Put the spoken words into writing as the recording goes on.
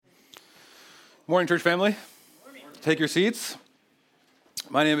Morning, church family. Morning. Take your seats.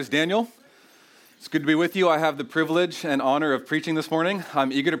 My name is Daniel. It's good to be with you. I have the privilege and honor of preaching this morning.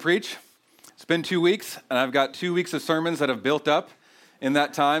 I'm eager to preach. It's been 2 weeks, and I've got 2 weeks of sermons that have built up in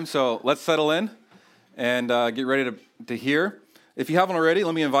that time, so let's settle in and get ready to hear. If you haven't already,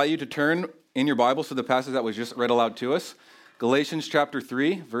 let me invite you to turn in your Bibles to the passage that was just read aloud to us, Galatians chapter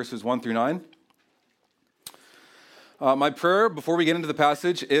 3, verses 1 through 9. My prayer before we get into the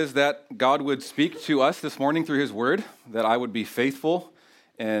passage is that God would speak to us this morning through His Word, that I would be faithful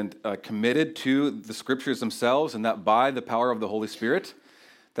and committed to the Scriptures themselves, and that by the power of the Holy Spirit,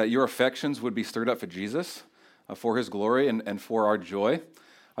 that your affections would be stirred up for Jesus, for His glory and for our joy.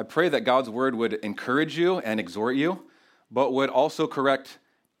 I pray that God's Word would encourage you and exhort you, but would also correct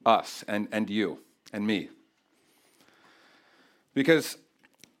us and you and me. Because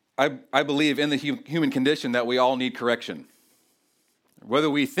I believe in the human condition that we all need correction. Whether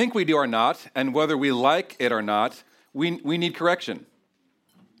we think we do or not, and whether we like it or not, we need correction.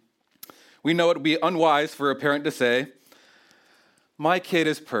 We know it would be unwise for a parent to say, "My kid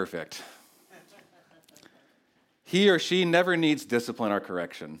is perfect. He or she never needs discipline or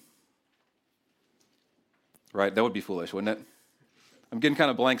correction." Right? That would be foolish, wouldn't it? I'm getting kind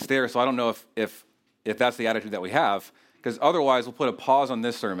of blank stare, so I don't know if that's the attitude that we have. Because otherwise, we'll put a pause on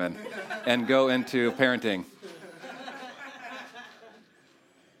this sermon and go into parenting.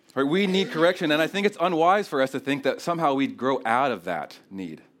 Right, we need correction, and I think it's unwise for us to think that somehow we'd grow out of that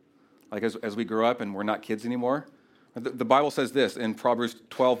need. Like as we grow up and we're not kids anymore. The Bible says this in Proverbs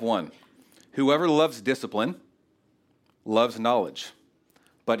 12:1. "Whoever loves discipline loves knowledge,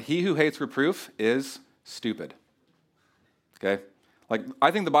 but he who hates reproof is stupid." Okay? Like, I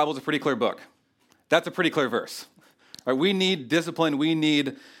think the Bible's a pretty clear book. That's a pretty clear verse. Right, we need discipline, we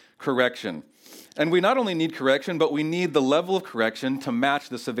need correction. And we not only need correction, but we need the level of correction to match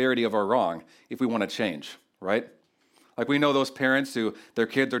the severity of our wrong if we want to change, right? Like, we know those parents who their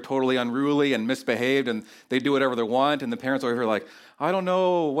kids are totally unruly and misbehaved and they do whatever they want, and the parents are over here like, "I don't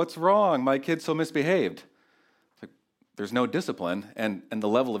know, what's wrong? My kid's so misbehaved." It's like, there's no discipline, and the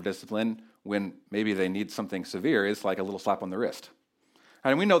level of discipline when maybe they need something severe is like a little slap on the wrist.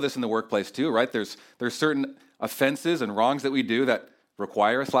 And we know this in the workplace too, right? There's certain offenses and wrongs that we do that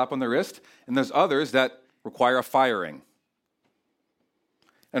require a slap on the wrist, and there's others that require a firing.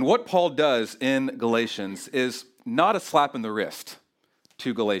 And what Paul does in Galatians is not a slap in the wrist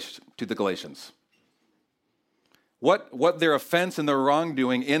to the Galatians. What their offense and their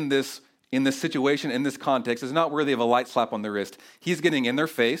wrongdoing in this situation, in this context, is not worthy of a light slap on the wrist. He's getting in their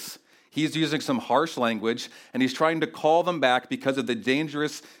face. He's using some harsh language, and he's trying to call them back because of the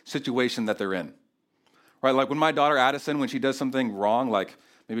dangerous situation that they're in. Right, like when my daughter Addison, when she does something wrong, like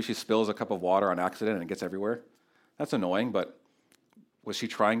maybe she spills a cup of water on accident and it gets everywhere. That's annoying, but was she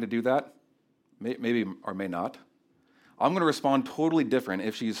trying to do that? Maybe or may not. I'm going to respond totally different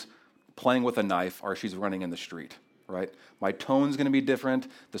if she's playing with a knife or she's running in the street, right? My tone's going to be different.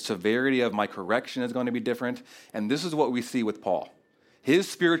 The severity of my correction is going to be different. And this is what we see with Paul. His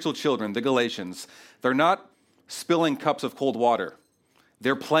spiritual children, the Galatians, they're not spilling cups of cold water.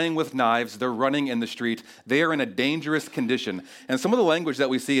 They're playing with knives. They're running in the street. They are in a dangerous condition. And some of the language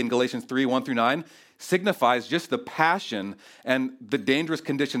that we see in Galatians 3, 1 through 9 signifies just the passion and the dangerous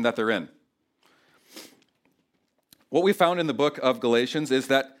condition that they're in. What we found in the book of Galatians is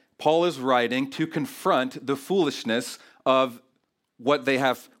that Paul is writing to confront the foolishness of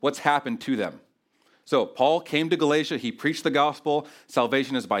what's happened to them. So Paul came to Galatia, he preached the gospel.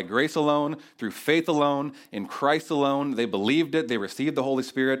 Salvation is by grace alone, through faith alone, in Christ alone. They believed it, they received the Holy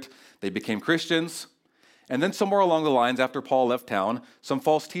Spirit, they became Christians. And then somewhere along the lines, after Paul left town, some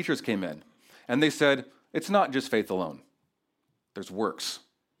false teachers came in. And they said, it's not just faith alone. There's works.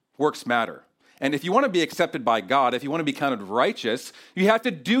 Works matter. And if you want to be accepted by God, if you want to be counted righteous, you have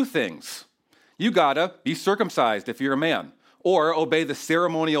to do things. You gotta be circumcised if you're a man, or obey the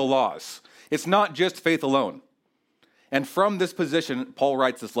ceremonial laws. It's not just faith alone. And from this position, Paul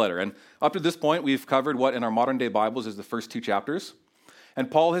writes this letter. And up to this point, we've covered what in our modern day Bibles is the first 2 chapters.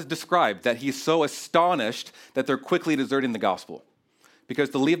 And Paul has described that he's so astonished that they're quickly deserting the gospel. Because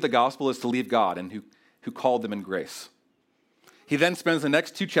to leave the gospel is to leave God and who called them in grace. He then spends the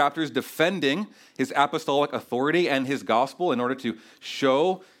next 2 chapters defending his apostolic authority and his gospel in order to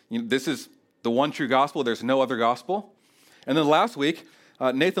show this is the one true gospel, there's no other gospel. And then last week,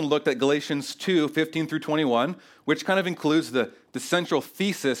 Nathan looked at Galatians 2, 15 through 21, which kind of includes the central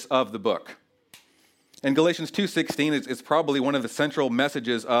thesis of the book. And Galatians 2:16 is probably one of the central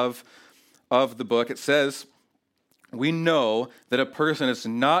messages of the book. It says, "We know that a person is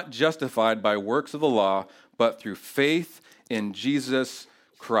not justified by works of the law, but through faith in Jesus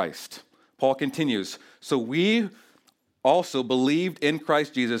Christ." Paul continues, so we also believed in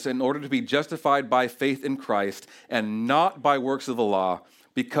Christ Jesus in order to be justified by faith in Christ and not by works of the law,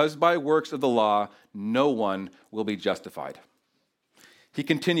 because by works of the law no one will be justified. He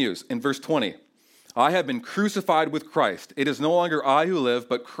continues in verse 20, I have been crucified with Christ. It is no longer I who live,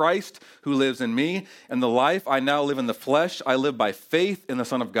 but Christ who lives in me. And the life I now live in the flesh, I live by faith in the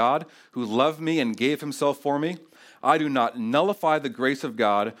Son of God, who loved me and gave himself for me. I do not nullify the grace of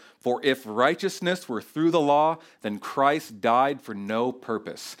God, for if righteousness were through the law, then Christ died for no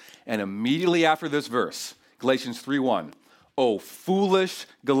purpose. And immediately after this verse, Galatians 3:1, O foolish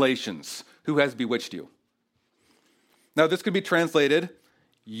Galatians, who has bewitched you? Now this could be translated,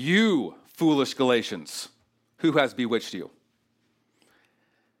 you foolish Galatians, who has bewitched you?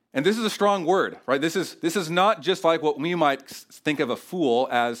 And this is a strong word, right? This is not just like what we might think of a fool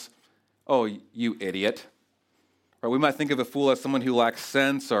as, oh, you idiot. Or we might think of a fool as someone who lacks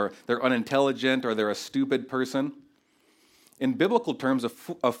sense, or they're unintelligent, or they're a stupid person. In biblical terms,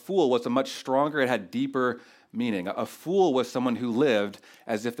 a fool was a much stronger, it had deeper meaning. A fool was someone who lived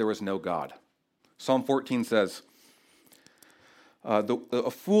as if there was no God. Psalm 14 says,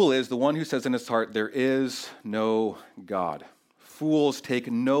 a fool is the one who says in his heart, there is no God. Fools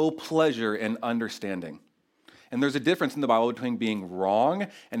take no pleasure in understanding. And there's a difference in the Bible between being wrong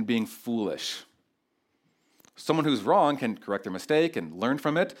and being foolish. Someone who's wrong can correct their mistake and learn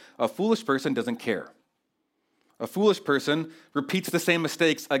from it. A foolish person doesn't care. A foolish person repeats the same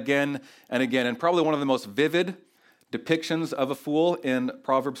mistakes again and again. And probably one of the most vivid depictions of a fool in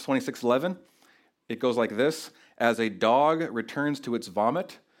Proverbs 26:11, it goes like this, as a dog returns to its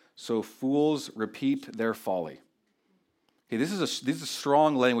vomit, so fools repeat their folly. Okay, this is a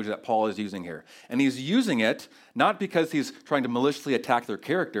strong language that Paul is using here. And he's using it not because he's trying to maliciously attack their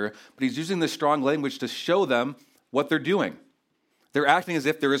character, but he's using this strong language to show them what they're doing. They're acting as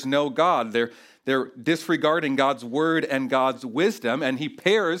if there is no God. They're disregarding God's word and God's wisdom, and he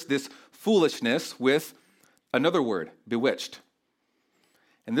pairs this foolishness with another word, bewitched.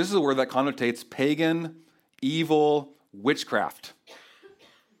 And this is a word that connotates pagan, evil, witchcraft.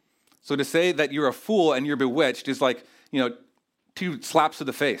 So to say that you're a fool and you're bewitched is like, 2 slaps to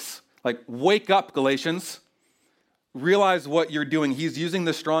the face. Like, wake up, Galatians. Realize what you're doing. He's using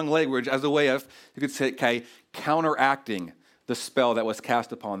the strong language as a way of, you could say, counteracting the spell that was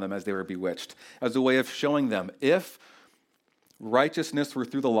cast upon them as they were bewitched. As a way of showing them, if righteousness were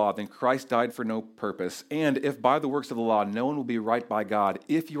through the law, then Christ died for no purpose. And if by the works of the law, no one will be right by God,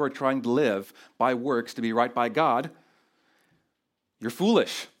 if you are trying to live by works to be right by God, you're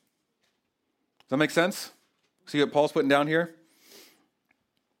foolish. Does that make sense? See what Paul's putting down here?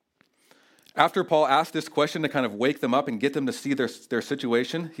 After Paul asked this question to kind of wake them up and get them to see their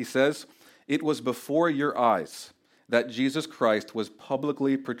situation, he says, it was before your eyes that Jesus Christ was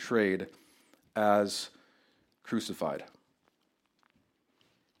publicly portrayed as crucified.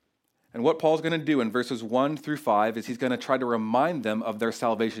 And what Paul's going to do in verses 1 through 5 is he's going to try to remind them of their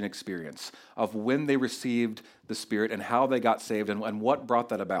salvation experience, of when they received the Spirit and how they got saved and what brought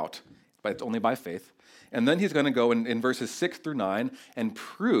that about. But it's only by faith. And then he's going to go in verses 6 through 9 and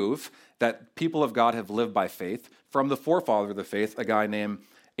prove that people of God have lived by faith from the forefather of the faith, a guy named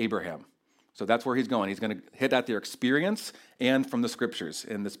Abraham. So that's where he's going. He's going to hit at their experience and from the scriptures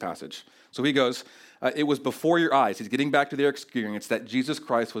in this passage. So he goes, it was before your eyes. He's getting back to their experience that Jesus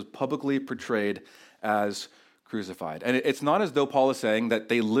Christ was publicly portrayed as crucified. And it's not as though Paul is saying that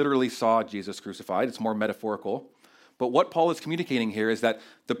they literally saw Jesus crucified. It's more metaphorical. But what Paul is communicating here is that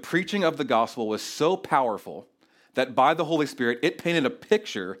the preaching of the gospel was so powerful that by the Holy Spirit, it painted a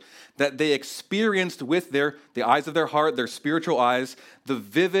picture that they experienced with the eyes of their heart, their spiritual eyes, the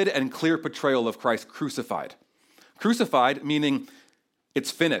vivid and clear portrayal of Christ crucified. Crucified meaning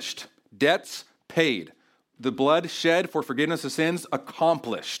it's finished, debts paid, the blood shed for forgiveness of sins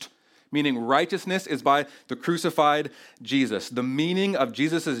accomplished, meaning righteousness is by the crucified Jesus. The meaning of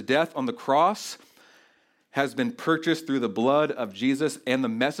Jesus' death on the cross has been purchased through the blood of Jesus, and the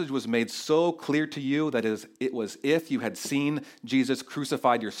message was made so clear to you that it was if you had seen Jesus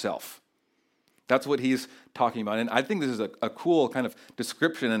crucified yourself. That's what he's talking about. And I think this is a cool kind of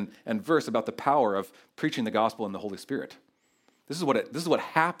description and verse about the power of preaching the gospel in the Holy Spirit. This is what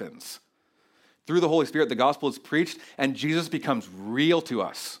happens. Through the Holy Spirit, the gospel is preached, and Jesus becomes real to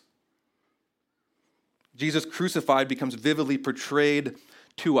us. Jesus crucified becomes vividly portrayed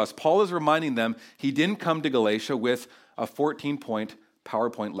to us. Paul is reminding them he didn't come to Galatia with a 14-point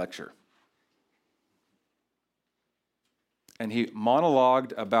PowerPoint lecture. And he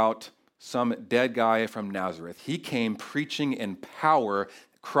monologued about some dead guy from Nazareth. He came preaching in power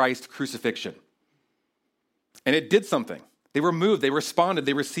Christ's crucifixion. And it did something. They were moved, they responded,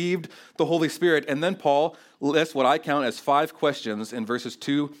 they received the Holy Spirit. And then Paul lists what I count as 5 questions in verses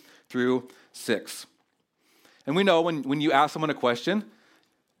 2 through 6. And we know when you ask someone a question,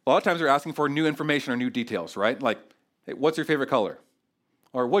 a lot of times they're asking for new information or new details, right? Like, hey, what's your favorite color?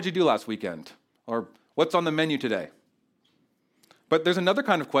 Or what'd you do last weekend? Or what's on the menu today? But there's another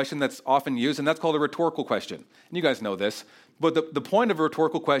kind of question that's often used, and that's called a rhetorical question. And you guys know this. But the point of a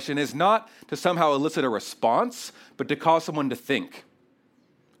rhetorical question is not to somehow elicit a response, but to cause someone to think,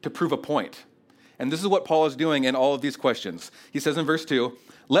 to prove a point. And this is what Paul is doing in all of these questions. He says in verse 2,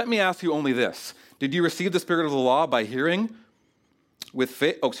 "Let me ask you only this. Did you receive the Spirit of the law by hearing with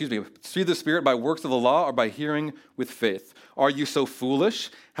faith? Receive the Spirit by works of the law or by hearing with faith? Are you so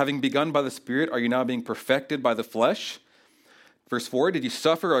foolish? Having begun by the Spirit, are you now being perfected by the flesh?" Verse 4, "Did you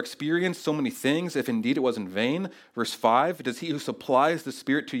suffer or experience so many things, if indeed it was in vain?" Verse 5, "Does he who supplies the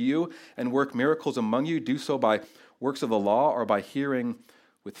Spirit to you and work miracles among you do so by works of the law or by hearing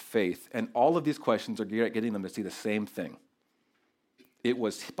with faith?" And all of these questions are getting them to see the same thing. It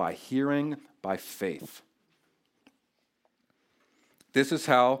was by hearing by faith. This is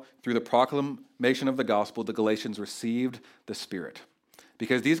how, through the proclamation of the gospel, the Galatians received the Spirit.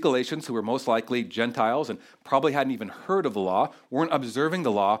 Because these Galatians, who were most likely Gentiles and probably hadn't even heard of the law, weren't observing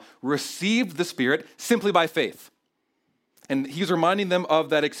the law, received the Spirit simply by faith. And he's reminding them of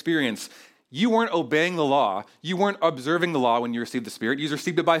that experience. You weren't obeying the law. You weren't observing the law when you received the Spirit. You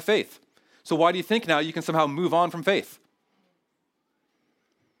received it by faith. So why do you think now you can somehow move on from faith?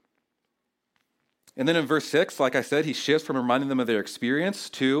 And then in verse 6, like I said, he shifts from reminding them of their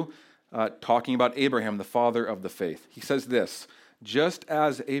experience to talking about Abraham, the father of the faith. He says this, "Just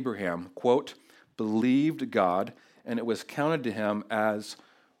as Abraham," quote, "believed God, and it was counted to him as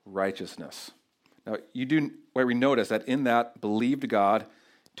righteousness." Now, we notice that in that "believed God"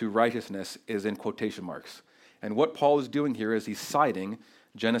 to righteousness is in quotation marks. And what Paul is doing here is he's citing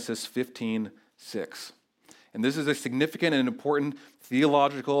Genesis 15:6. And this is a significant and important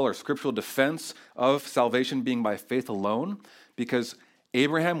theological or scriptural defense of salvation being by faith alone, because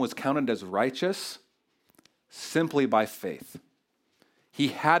Abraham was counted as righteous simply by faith. He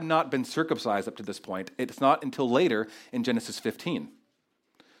had not been circumcised up to this point. It's not until later in Genesis 15.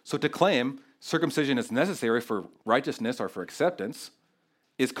 So to claim circumcision is necessary for righteousness or for acceptance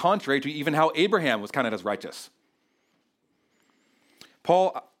is contrary to even how Abraham was counted as righteous.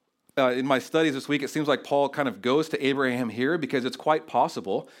 Paul, in my studies this week, it seems like Paul kind of goes to Abraham here because it's quite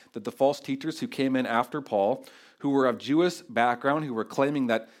possible that the false teachers who came in after Paul, who were of Jewish background, who were claiming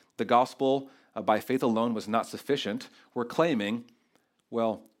that the gospel by faith alone was not sufficient, were claiming,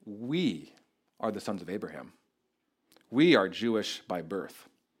 well, we are the sons of Abraham. We are Jewish by birth.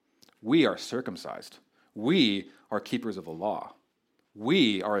 We are circumcised. We are keepers of the law.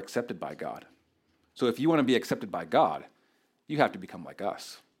 We are accepted by God. So if you want to be accepted by God, you have to become like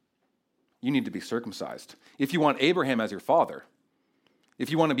us. You need to be circumcised. If you want Abraham as your father,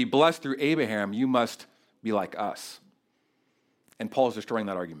 if you want to be blessed through Abraham, you must be like us. And Paul is destroying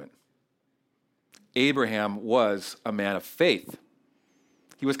that argument. Abraham was a man of faith.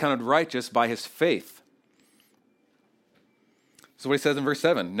 He was counted righteous by his faith. So what he says in verse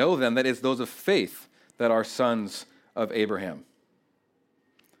 7, "Know then that it is those of faith that are sons of Abraham."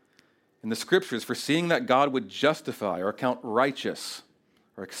 In the scriptures, foreseeing that God would justify or count righteous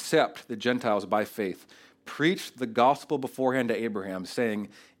or accept the Gentiles by faith, preached the gospel beforehand to Abraham, saying,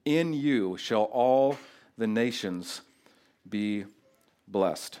 "In you shall all the nations be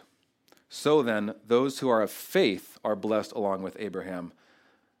blessed." So then, those who are of faith are blessed along with Abraham,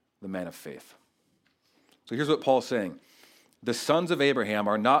 the man of faith. So here's what Paul's saying. The sons of Abraham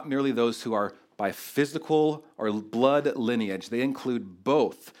are not merely those who are by physical or blood lineage. They include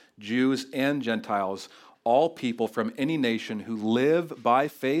both Jews and Gentiles, all people from any nation who live by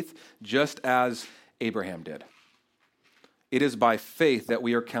faith just as Abraham did. It is by faith that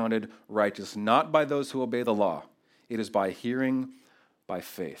we are counted righteous, not by those who obey the law. It is by hearing by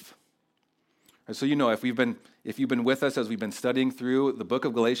faith. And so if you've been with us as we've been studying through the book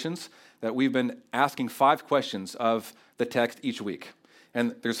of Galatians, that we've been asking 5 questions of the text each week.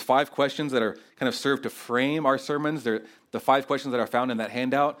 And there's 5 questions that are kind of served to frame our sermons. They're the 5 questions that are found in that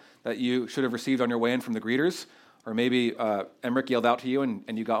handout that you should have received on your way in from the greeters. Or maybe Emmerich yelled out to you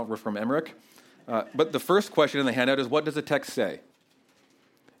and you got from Emmerich. But the first question in the handout is, what does the text say?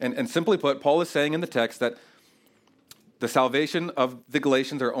 And simply put, Paul is saying in the text that the salvation of the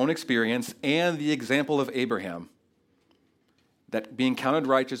Galatians, their own experience, and the example of Abraham, that being counted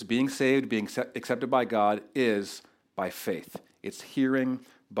righteous, being saved, being accepted by God is by faith. It's hearing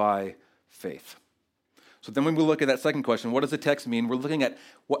by faith. So then when we look at that second question, what does the text mean? We're looking at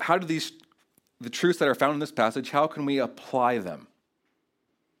how do these the truths that are found in this passage, how can we apply them?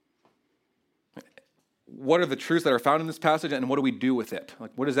 What are the truths that are found in this passage, and what do we do with it?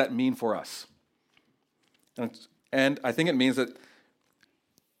 Like, what does that mean for us? And I think it means that,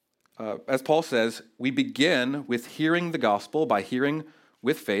 as Paul says, we begin with hearing the gospel by hearing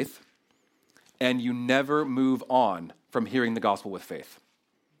with faith, and you never move on from hearing the gospel with faith.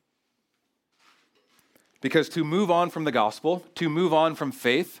 Because to move on from the gospel, to move on from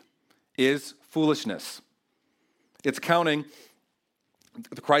faith, is foolishness. It's counting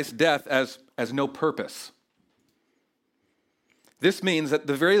Christ's death as no purpose. This means that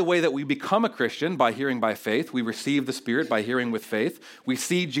the very way that we become a Christian, by hearing by faith, we receive the Spirit by hearing with faith, we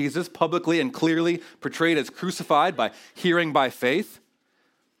see Jesus publicly and clearly portrayed as crucified by hearing by faith.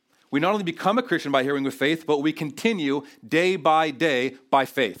 We not only become a Christian by hearing with faith, but we continue day by day by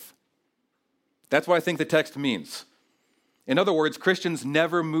faith. That's what I think the text means. In other words, Christians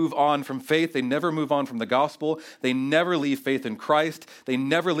never move on from faith. They never move on from the gospel. They never leave faith in Christ. They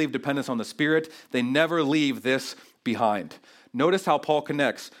never leave dependence on the Spirit. They never leave this behind. Notice how Paul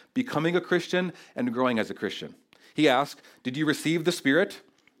connects becoming a Christian and growing as a Christian. He asks, did you receive the Spirit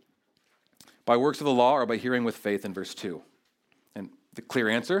by works of the law or by hearing with faith in verse 2? And the clear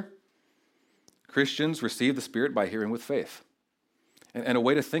answer, Christians receive the Spirit by hearing with faith. And a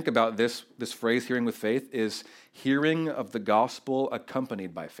way to think about this phrase, hearing with faith, is hearing of the gospel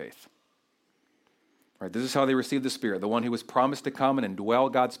accompanied by faith. Right, this is how they received the Spirit, the one who was promised to come and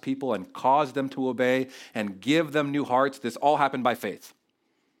indwell God's people and cause them to obey and give them new hearts. This all happened by faith.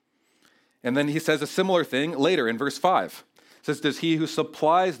 And then he says a similar thing later in verse 5. It says, does he who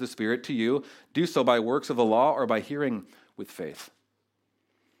supplies the Spirit to you do so by works of the law or by hearing with faith?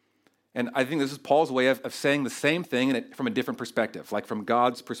 And I think this is Paul's way of saying the same thing from a different perspective, like from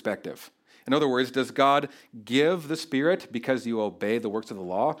God's perspective. In other words, does God give the Spirit because you obey the works of the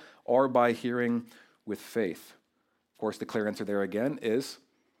law or by hearing with faith? Of course, the clear answer there again is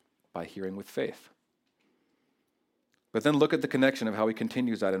by hearing with faith. But then look at the connection of how he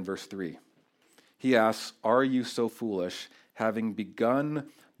continues that in verse 3. He asks, are you so foolish, having begun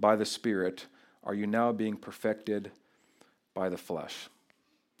by the Spirit, are you now being perfected by the flesh?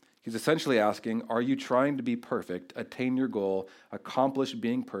 He's essentially asking, are you trying to be perfect, attain your goal, accomplish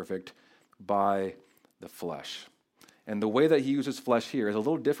being perfect by the flesh? And the way that he uses flesh here is a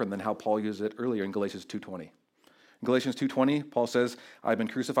little different than how Paul used it earlier in Galatians 2:20. In Galatians 2:20, Paul says, I've been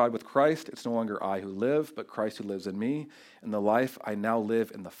crucified with Christ. It's no longer I who live, but Christ who lives in me. In the life I now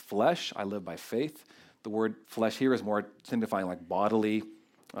live in the flesh, I live by faith. The word flesh here is more signifying like bodily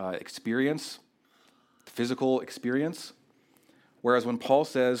experience, physical experience. Whereas when Paul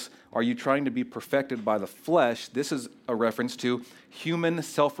says, are you trying to be perfected by the flesh, this is a reference to human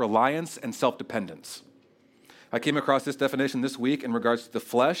self-reliance and self-dependence. I came across this definition this week in regards to the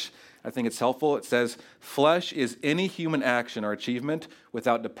flesh. I think it's helpful. It says, flesh is any human action or achievement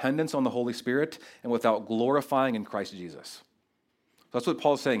without dependence on the Holy Spirit and without glorifying in Christ Jesus. So that's what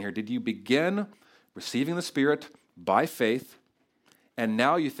Paul's saying here. Did you begin receiving the Spirit by faith, and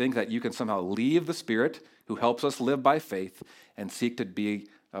now you think that you can somehow leave the Spirit who helps us live by faith and seek to be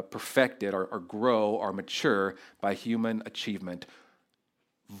perfected or grow or mature by human achievement,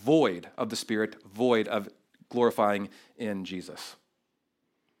 void of the Spirit, void of glorifying in Jesus?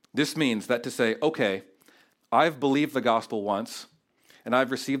 This means that to say, okay, I've believed the gospel once, and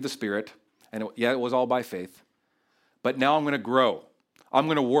I've received the Spirit, and it was all by faith, but now I'm going to grow. I'm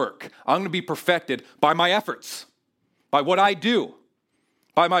going to work. I'm going to be perfected by my efforts, by what I do,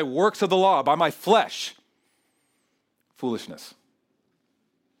 by my works of the law, by my flesh. Foolishness.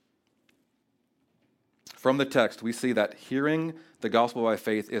 From the text, we see that hearing the gospel by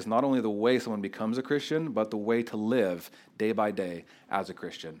faith is not only the way someone becomes a Christian, but the way to live day by day as a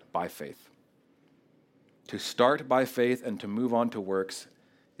Christian by faith. To start by faith and to move on to works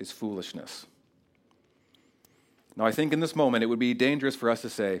is foolishness. Now, I think in this moment it would be dangerous for us to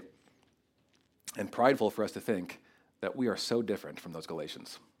say, and prideful for us to think, that we are so different from those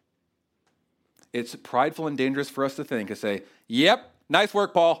Galatians. It's prideful and dangerous for us to think and say, yep, nice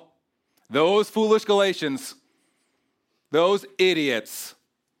work, Paul. Those foolish Galatians, those idiots.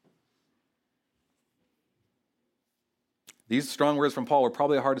 These strong words from Paul were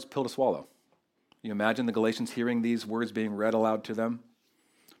probably the hardest pill to swallow. You imagine the Galatians hearing these words being read aloud to them?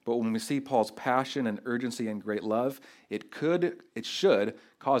 But when we see Paul's passion and urgency and great love, it should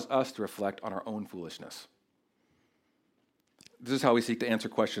cause us to reflect on our own foolishness. This is how we seek to answer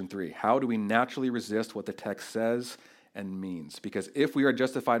question 3. How do we naturally resist what the text says and means. Because if we are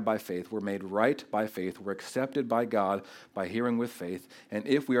justified by faith, we're made right by faith, we're accepted by God by hearing with faith, and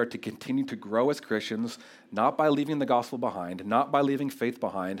if we are to continue to grow as Christians, not by leaving the gospel behind, not by leaving faith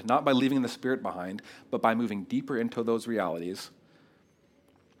behind, not by leaving the Spirit behind, but by moving deeper into those realities,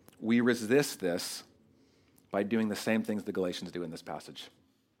 we resist this by doing the same things the Galatians do in this passage.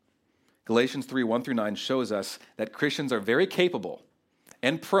 Galatians 3, 1 through 9 shows us that Christians are very capable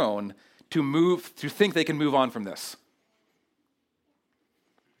and prone to think they can move on from this.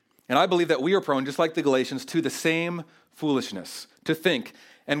 And I believe that we are prone, just like the Galatians, to the same foolishness, to think,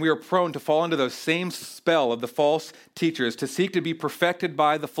 and we are prone to fall into those same spell of the false teachers, to seek to be perfected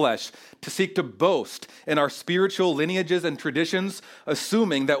by the flesh, to seek to boast in our spiritual lineages and traditions,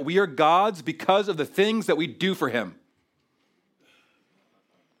 assuming that we are God's because of the things that we do for him.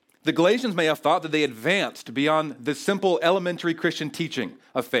 The Galatians may have thought that they advanced beyond the simple elementary Christian teaching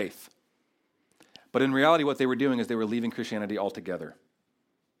of faith. But in reality, what they were doing is they were leaving Christianity altogether.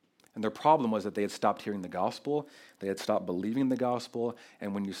 And their problem was that they had stopped hearing the gospel, they had stopped believing in the gospel,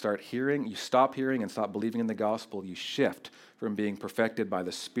 and when you stop hearing and stop believing in the gospel, you shift from being perfected by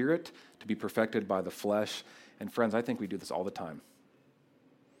the Spirit to be perfected by the flesh. And friends, I think we do this all the time.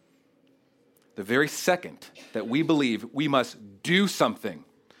 The very second that we believe we must do something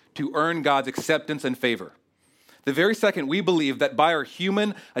to earn God's acceptance and favor, the very second we believe that by our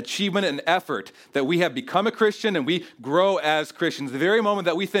human achievement and effort that we have become a Christian and we grow as Christians, the very moment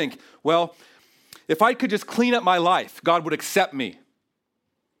that we think, well, if I could just clean up my life, God would accept me.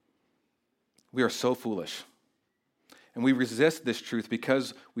 We are so foolish. And we resist this truth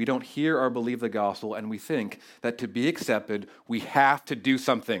because we don't hear or believe the gospel, and we think that to be accepted, we have to do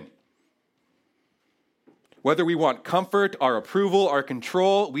something. Whether we want comfort, our approval, our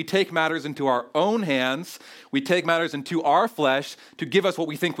control, we take matters into our own hands. We take matters into our flesh to give us what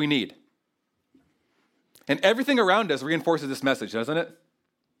we think we need. And everything around us reinforces this message, doesn't it?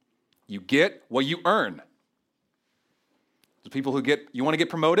 You get what you earn. The people you want to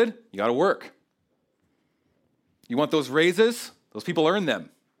get promoted, you got to work. You want those raises, those people earn them.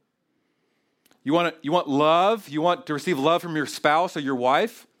 You want love, you want to receive love from your spouse or your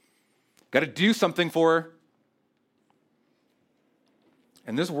wife, got to do something for her.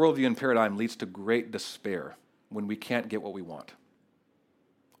 And this worldview and paradigm leads to great despair when we can't get what we want,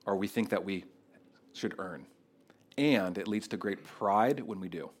 or we think that we should earn. And it leads to great pride when we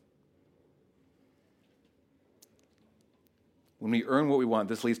do. When we earn what we want,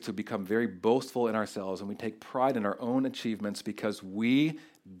 this leads to become very boastful in ourselves, and we take pride in our own achievements because we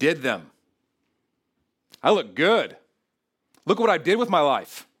did them. I look good. Look what I did with my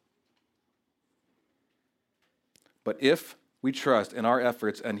life. But if we trust in our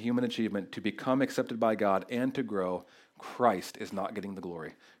efforts and human achievement to become accepted by God and to grow, Christ is not getting the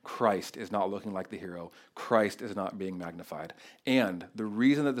glory. Christ is not looking like the hero. Christ is not being magnified. And the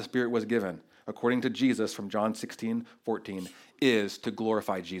reason that the Spirit was given, according to Jesus from John 16:14, is to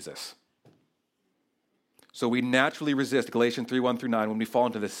glorify Jesus. So we naturally resist Galatians 3:1 through 9 when we fall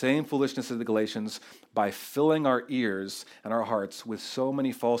into the same foolishness as the Galatians by filling our ears and our hearts with so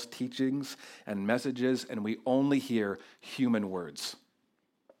many false teachings and messages, and we only hear human words.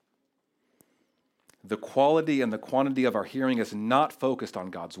 The quality and the quantity of our hearing is not focused on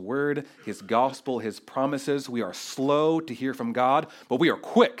God's word, his gospel, his promises. We are slow to hear from God, but we are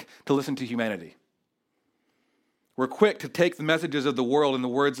quick to listen to humanity. We're quick to take the messages of the world and the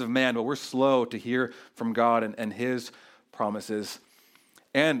words of man, but we're slow to hear from God and his promises.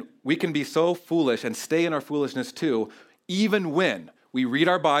 And we can be so foolish and stay in our foolishness too, even when we read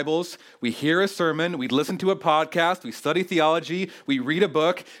our Bibles, we hear a sermon, we listen to a podcast, we study theology, we read a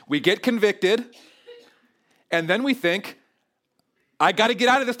book, we get convicted, and then we think, I got to get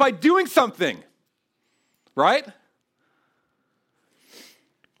out of this by doing something, right?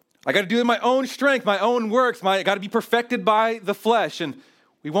 I got to do it in my own strength, my own works. I got to be perfected by the flesh. And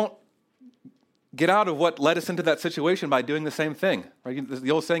we won't get out of what led us into that situation by doing the same thing. Right?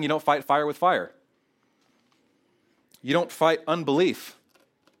 The old saying, you don't fight fire with fire. You don't fight unbelief.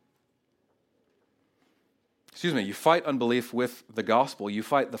 You fight unbelief with the gospel. You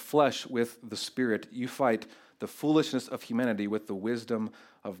fight the flesh with the Spirit. You fight the foolishness of humanity with the wisdom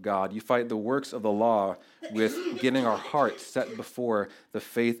of God. You fight the works of the law with getting our hearts set before the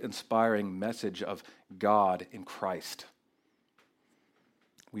faith-inspiring message of God in Christ.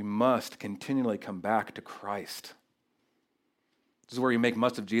 We must continually come back to Christ. This is where we make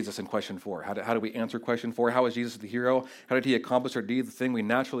much of Jesus in question 4. How do we answer question 4? How is Jesus the hero? How did he accomplish or do the thing we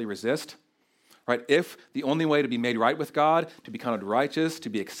naturally resist? Right? If the only way to be made right with God, to be counted righteous, to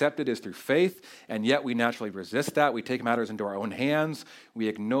be accepted is through faith, and yet we naturally resist that, we take matters into our own hands, we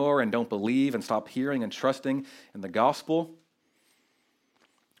ignore and don't believe and stop hearing and trusting in the gospel,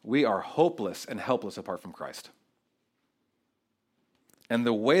 we are hopeless and helpless apart from Christ. And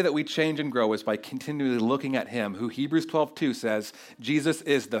the way that we change and grow is by continually looking at him, who Hebrews 12:2 says, Jesus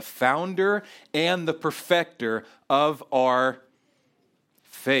is the founder and the perfecter of our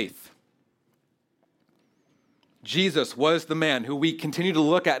faith. Jesus was the man who we continue to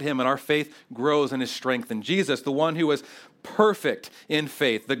look at him and our faith grows and is strengthened. Jesus, the one who was perfect in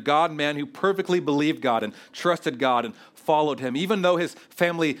faith, the God-man who perfectly believed God and trusted God and followed him, even though his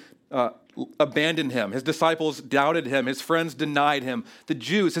family abandoned him, his disciples doubted him, his friends denied him, the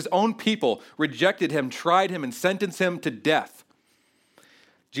Jews, his own people, rejected him, tried him, and sentenced him to death.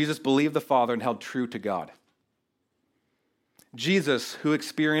 Jesus believed the Father and held true to God. Jesus, who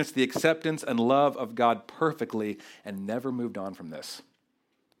experienced the acceptance and love of God perfectly and never moved on from this.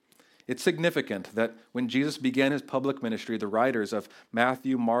 It's significant that when Jesus began his public ministry, the writers of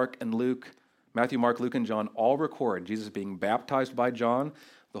Matthew, Mark, Luke, and John all record Jesus being baptized by John,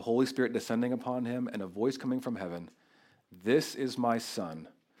 the Holy Spirit descending upon him, and a voice coming from heaven, "This is my Son,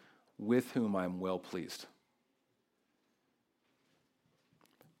 with whom I am well pleased."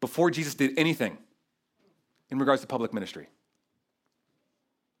 Before Jesus did anything in regards to public ministry.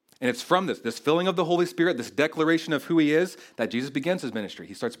 And it's from this filling of the Holy Spirit, this declaration of who he is, that Jesus begins his ministry.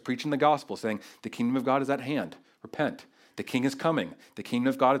 He starts preaching the gospel, saying, the kingdom of God is at hand. Repent. The king is coming. The kingdom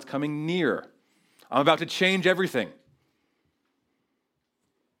of God is coming near. I'm about to change everything.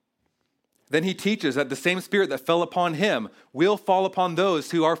 Then he teaches that the same Spirit that fell upon him will fall upon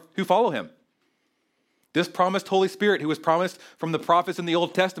those who follow him. This promised Holy Spirit, who was promised from the prophets in the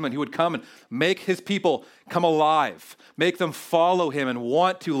Old Testament, who would come and make his people come alive, make them follow him and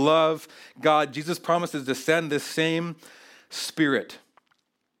want to love God. Jesus promises to send this same Spirit.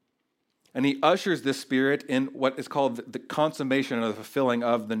 And he ushers this Spirit in what is called the consummation or the fulfilling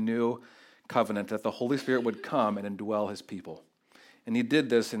of the new covenant, that the Holy Spirit would come and indwell his people. And he did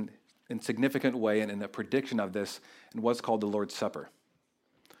this in significant way and in a prediction of this in what's called the Lord's Supper.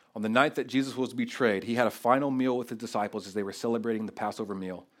 On the night that Jesus was betrayed, he had a final meal with his disciples as they were celebrating the Passover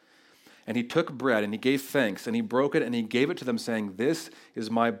meal. And he took bread and he gave thanks and he broke it and he gave it to them saying, "This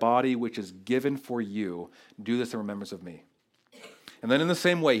is my body which is given for you. Do this in remembrance of me." And then in the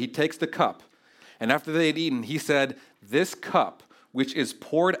same way, he takes the cup. And after they had eaten, he said, "This cup which is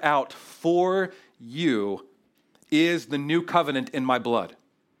poured out for you is the new covenant in my blood."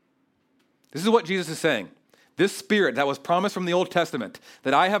 This is what Jesus is saying. This Spirit that was promised from the Old Testament,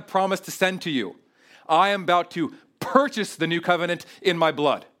 that I have promised to send to you, I am about to purchase the new covenant in my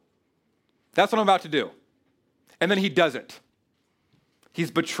blood. That's what I'm about to do. And then he does it.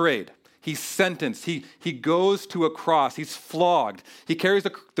 He's betrayed. He's sentenced. He goes to a cross. He's flogged. He carries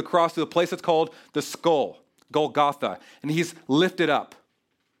the cross to a place that's called the skull, Golgotha, and he's lifted up.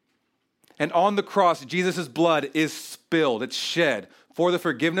 And on the cross, Jesus' blood is spilled. It's shed for the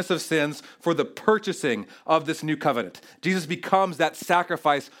forgiveness of sins, for the purchasing of this new covenant. Jesus becomes that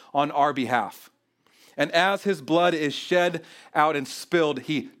sacrifice on our behalf. And as his blood is shed out and spilled,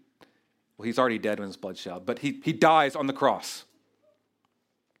 he's already dead when his blood's shed, but he dies on the cross.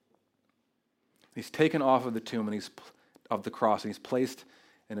 He's taken off of the tomb and of the cross, and he's placed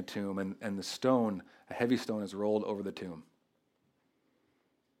in a tomb, and the stone, a heavy stone, is rolled over the tomb.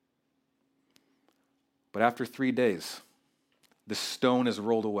 But after 3 days, the stone is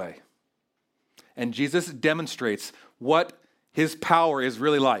rolled away. And Jesus demonstrates what his power is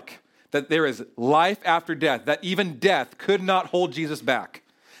really like. That there is life after death, that even death could not hold Jesus back.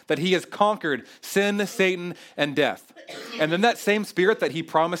 That he has conquered sin, Satan, and death. And then that same Spirit that he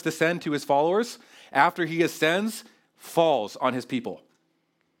promised to send to his followers, after he ascends, falls on his people.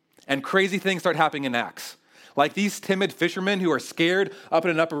 And crazy things start happening in Acts. Like these timid fishermen who are scared up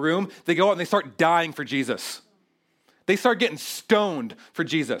in an upper room, they go out and they start dying for Jesus. They start getting stoned for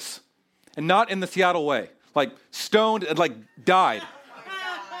Jesus. And not in the Seattle way. Like stoned and like died.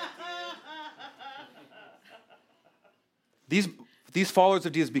 These followers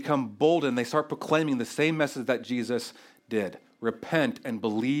of Jesus become bold and they start proclaiming the same message that Jesus did. Repent and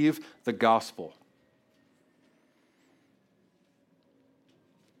believe the gospel.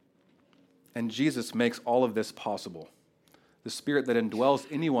 And Jesus makes all of this possible. The Spirit that indwells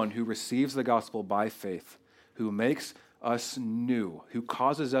anyone who receives the gospel by faith, who makes us new, who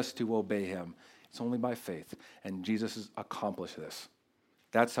causes us to obey him. It's only by faith. And Jesus has accomplished this.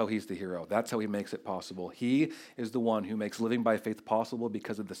 That's how he's the hero. That's how he makes it possible. He is the one who makes living by faith possible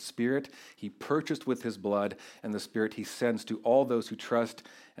because of the Spirit he purchased with his blood and the Spirit he sends to all those who trust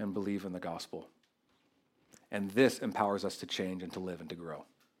and believe in the gospel. And this empowers us to change and to live and to grow.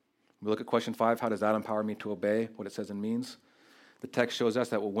 We look at question 5, how does that empower me to obey what it says and means? The text shows us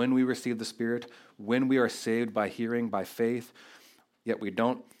that when we receive the Spirit, when we are saved by hearing, by faith, yet we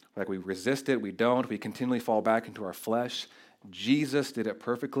don't, like we resist it, we continually fall back into our flesh. Jesus did it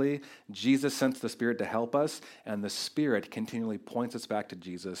perfectly. Jesus sent the Spirit to help us, and the Spirit continually points us back to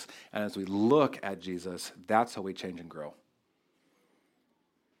Jesus. And as we look at Jesus, that's how we change and grow.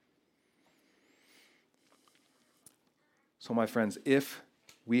 So, my friends, if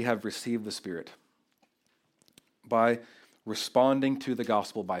we have received the Spirit by responding to the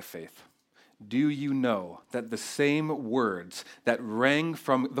gospel by faith, do you know that the same words that rang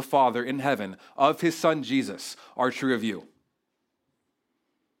from the Father in heaven of his Son Jesus are true of you?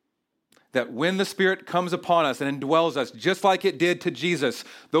 That when the Spirit comes upon us and indwells us, just like it did to Jesus,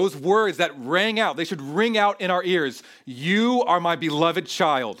 those words that rang out, they should ring out in our ears. You are my beloved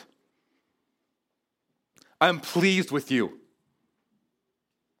child. I'm pleased with you.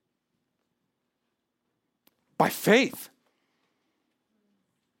 By faith.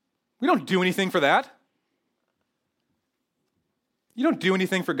 We don't do anything for that. You don't do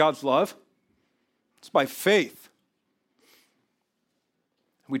anything for God's love. It's by faith.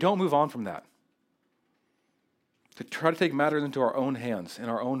 We don't move on from that. To try to take matters into our own hands, in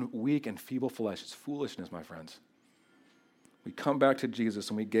our own weak and feeble flesh, is foolishness, my friends. We come back to Jesus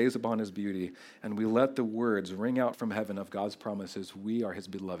and we gaze upon his beauty and we let the words ring out from heaven of God's promises. We are his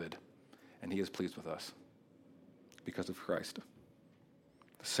beloved and he is pleased with us because of Christ.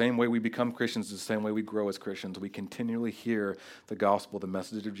 The same way we become Christians is the same way we grow as Christians. We continually hear the gospel, the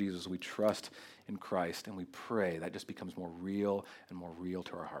message of Jesus. We trust in Christ and we pray that just becomes more real and more real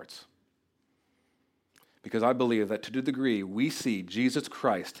to our hearts. Because I believe that to the degree we see Jesus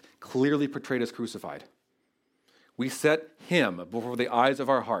Christ clearly portrayed as crucified, we set him before the eyes of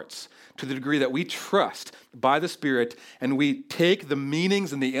our hearts to the degree that we trust by the Spirit and we take the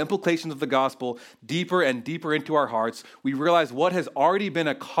meanings and the implications of the gospel deeper and deeper into our hearts. We realize what has already been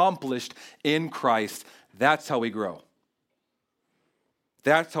accomplished in Christ. That's how we grow.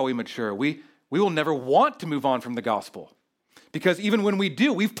 That's how we mature. We will never want to move on from the gospel because even when we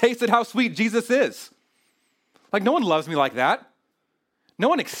do, we've tasted how sweet Jesus is. Like no one loves me like that. No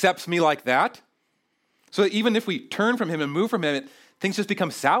one accepts me like that. So that even if we turn from him and move from him, things just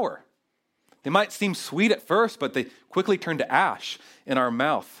become sour. They might seem sweet at first, but they quickly turn to ash in our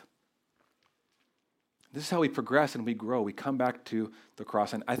mouth. This is how we progress and we grow. We come back to the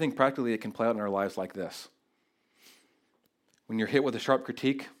cross. And I think practically it can play out in our lives like this. When you're hit with a sharp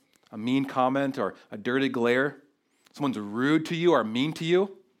critique, a mean comment, or a dirty glare, someone's rude to you or mean to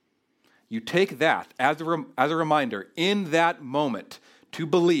you, you take that as a reminder in that moment to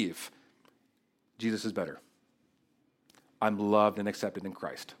believe Jesus is better. I'm loved and accepted in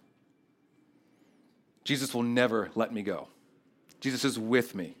Christ. Jesus will never let me go. Jesus is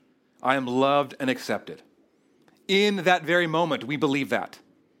with me. I am loved and accepted. In that very moment, we believe that.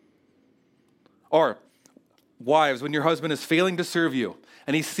 Or, wives, when your husband is failing to serve you,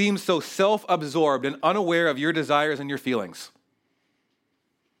 and he seems so self-absorbed and unaware of your desires and your feelings.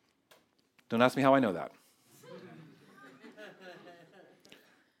 Don't ask me how I know that.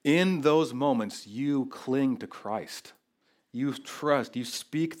 In those moments, you cling to Christ. You trust, you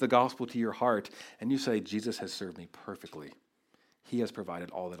speak the gospel to your heart, and you say, Jesus has served me perfectly. He has provided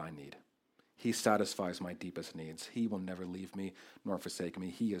all that I need. He satisfies my deepest needs. He will never leave me nor forsake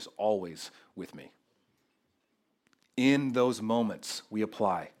me. He is always with me. In those moments, we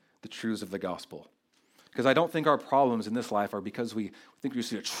apply the truths of the gospel. Because I don't think our problems in this life are because we think we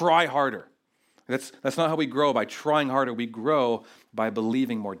just need to try harder. That's not how we grow, by trying harder. We grow by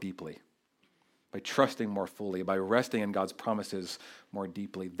believing more deeply, by trusting more fully, by resting in God's promises more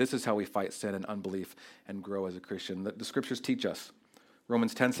deeply. This is how we fight sin and unbelief and grow as a Christian. The scriptures teach us.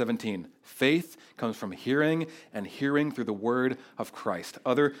 Romans 10:17, faith comes from hearing, and hearing through the word of Christ.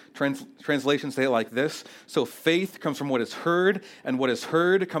 Other translations say it like this. So faith comes from what is heard, and what is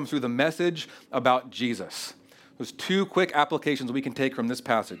heard comes through the message about Jesus. There's two quick applications we can take from this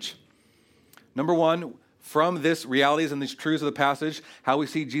passage. Number one, from this realities and these truths of the passage, how we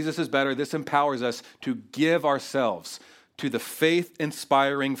see Jesus is better, this empowers us to give ourselves to the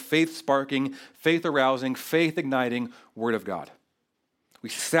faith-inspiring, faith-sparking, faith-arousing, faith-igniting Word of God. We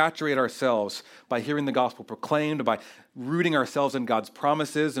saturate ourselves by hearing the gospel proclaimed, by rooting ourselves in God's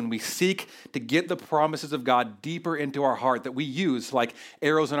promises, and we seek to get the promises of God deeper into our heart that we use like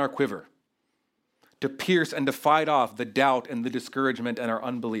arrows in our quiver to pierce and to fight off the doubt and the discouragement and our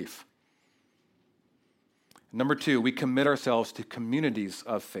unbelief. Number 2, we commit ourselves to communities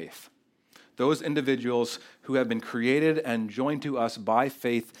of faith. Those individuals who have been created and joined to us by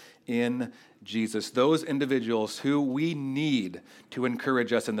faith in Jesus. Those individuals who we need to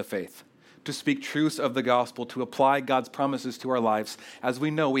encourage us in the faith, to speak truths of the gospel, to apply God's promises to our lives, as we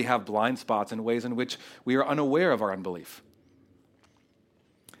know we have blind spots and ways in which we are unaware of our unbelief.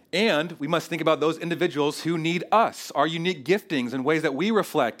 And we must think about those individuals who need us, our unique giftings and ways that we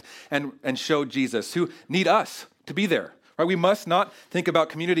reflect and show Jesus, who need us to be there. Right? We must not think about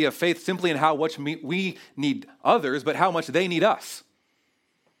community of faith simply in how much we need others, but how much they need us.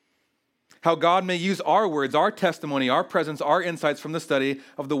 How God may use our words, our testimony, our presence, our insights from the study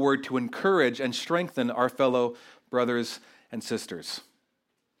of the word to encourage and strengthen our fellow brothers and sisters.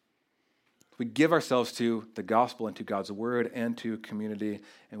 We give ourselves to the gospel and to God's word and to community,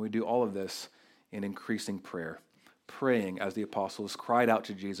 and we do all of this in increasing prayer, praying as the apostles cried out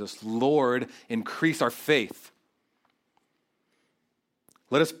to Jesus, Lord, increase our faith.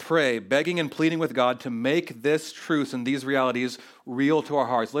 Let us pray, begging and pleading with God to make this truth and these realities real to our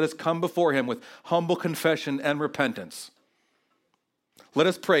hearts. Let us come before him with humble confession and repentance. Let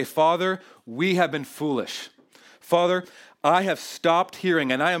us pray, Father, we have been foolish. Father, I have stopped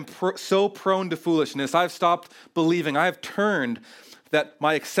hearing, and I am so prone to foolishness. I've stopped believing. I have turned that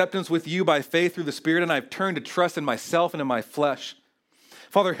my acceptance with you by faith through the Spirit, and I've turned to trust in myself and in my flesh.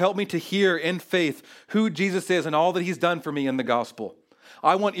 Father, help me to hear in faith who Jesus is and all that he's done for me in the gospel.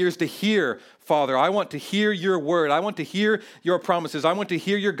 I want ears to hear, Father. I want to hear your word. I want to hear your promises. I want to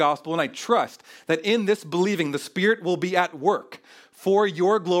hear your gospel, and I trust that in this believing, the Spirit will be at work for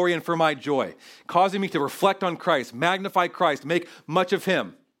your glory and for my joy, causing me to reflect on Christ, magnify Christ, make much of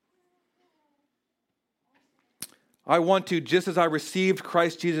him. I want to, just as I received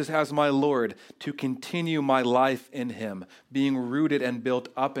Christ Jesus as my Lord, to continue my life in him, being rooted and built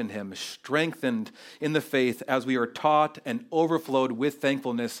up in him, strengthened in the faith as we are taught and overflowed with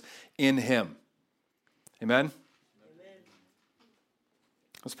thankfulness in him. Amen? Amen.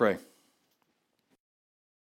 Let's pray.